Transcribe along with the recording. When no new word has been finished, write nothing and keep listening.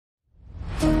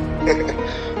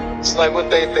It's like what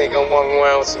they think, I'm walking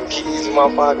around with some keys in my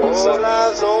pocket or something.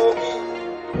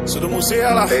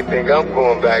 They think I'm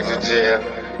going back to jail.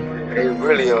 They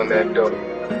really on that dope.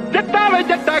 जट्टा वे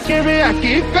जट्टा किवें आ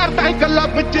की करदा है गल्ला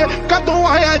विच कदों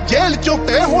आया jail चों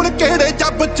ते हुण किहड़े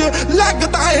जब च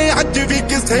लगदा है अज भी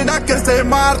किसे ना किसे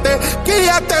मारदे की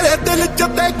आ तेरे दिल च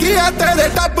ते की आ तेरे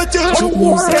डब च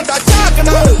तेरा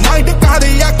जागना माइंड कर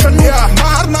अखनू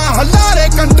मारना हलारे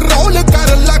कंट्रोल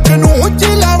कर लगनू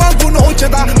जिलावा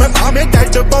गुनोचदा मैं भावें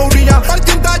डेड बौड़ियां पर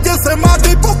जिंदा जिस्मां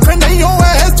दी भुख नहीं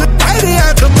होए सुधरिया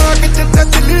दिमाग च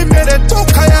दिली मेरे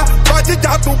धोखाया बच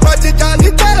जा तू बच जा नी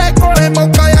तेरे कोले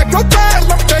मौका क्यों पैर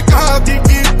लपटे कहा दी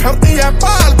की फिरदी है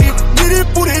पालदी मेरी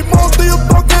पूरी मौत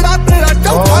उत्तों केड़ा तेरा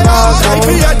चौखाया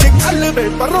भी अज कल वे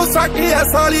भरोसा की है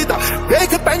साली दा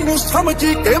देख तैनू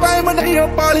समझी के वैम नहीं हो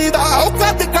पाली दा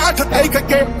कद काठ देख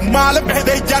के माल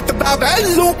भेदे जट दा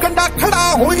वैलू कंडा खड़ा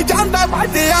होई जांदा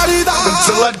वाडे वाली दा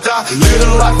until I die,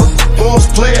 living like a boss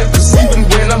player. Cause even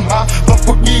when I'm high, I'm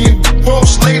forgetting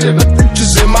false later. The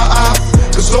pictures in my eye.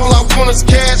 Cause all I want is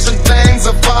cash and things.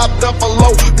 I vibed up a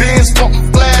low, Benz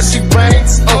pumping flashy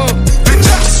rings. Bitch,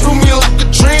 you screw me like a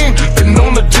dream. Been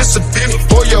on the disappear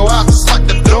before your eyes like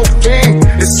a dope king.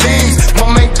 It seems my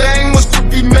main thing was to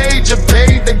be major,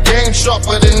 paid the game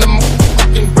sharper than the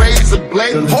fucking razor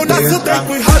blade. हो ना सदे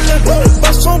कोई हल वे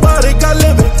बसों बारे गल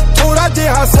वे थोड़ा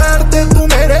जिहा सैर ते तू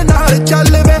मेरे नाल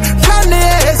चल वे जाने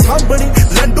सामणी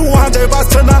लंडूआं दे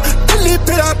वसना दिल्ली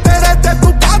फिरा तेरे ते तू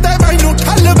पादे मैनू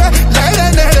ठल वे लेड़े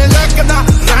नेड़े लगना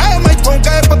रह मैथों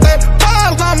गए पते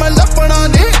पालना मैं लपना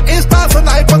नी इंस्टा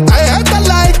सुनाई पता है ते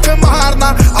लाइक मारना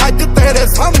अज तेरे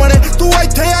सामने तू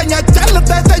इत्थे आइयां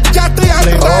चलते ते जट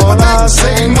all I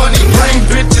say money bring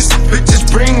bitches, bitches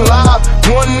bring live.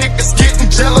 One nigga's getting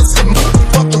jealous and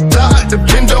motherfuckers die.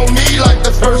 Depend on me like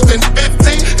the first and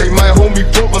 15. They might hold me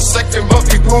for a second, but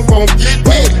people gon' get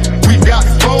me. We got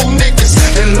 4 niggas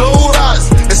and load eyes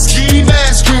and ski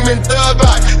masks screaming thug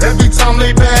like every time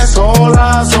they pass. All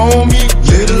eyes on me.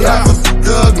 Little life of a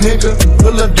thug nigga,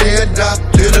 full of dead dot.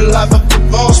 Little life of a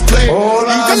boss player. All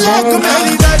eyes on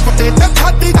me.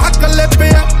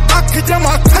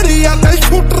 जमा खरिया ते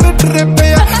shooter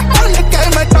ट्रिपिया बन के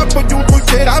मैं टप जू तू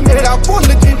तेरा मेरा full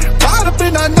जी बार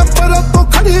बिना नंबर तो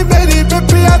खड़ी मेरी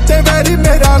बिपिया ते वेरी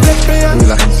मेरा रिपिया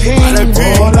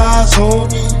all eyes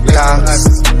on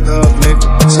me.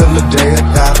 Till the day I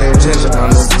die, pay attention on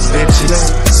those bitches.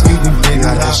 See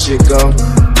how that shit go.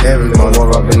 Every mother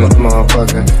up in this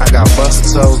motherfucker. I got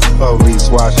busted toes, police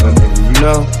watching a nigga, you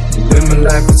know. Living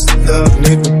life as a thug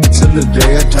nigga till the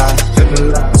day I die.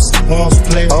 Living life as a boss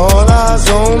player. All eyes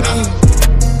on me.